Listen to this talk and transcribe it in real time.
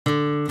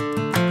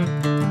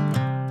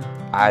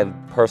I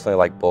personally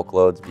like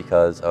BulkLoads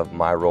because of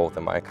my role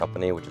within my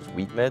company, which is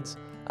wheat mids.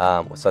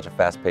 With such a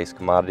fast-paced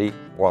commodity,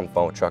 we're on the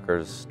phone with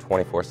truckers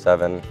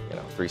 24/7,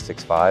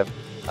 365,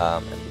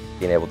 and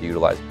being able to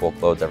utilize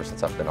BulkLoads ever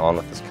since I've been on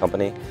with this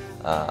company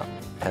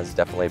has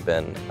definitely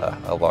been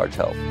a large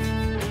help.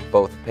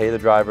 Both pay the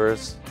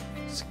drivers,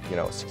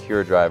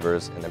 secure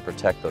drivers, and then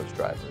protect those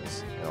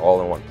drivers,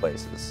 all in one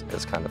place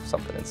is kind of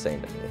something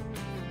insane to me.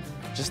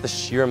 Just the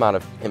sheer amount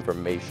of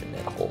information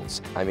it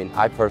holds. I mean,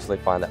 I personally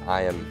find that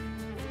I am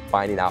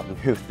finding out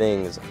new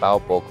things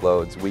about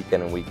BulkLoads week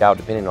in and week out,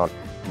 depending on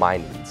my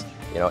needs.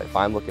 If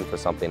I'm looking for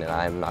something and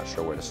I'm not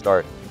sure where to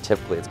start,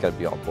 typically it's going to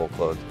be on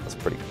BulkLoads. That's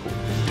pretty cool.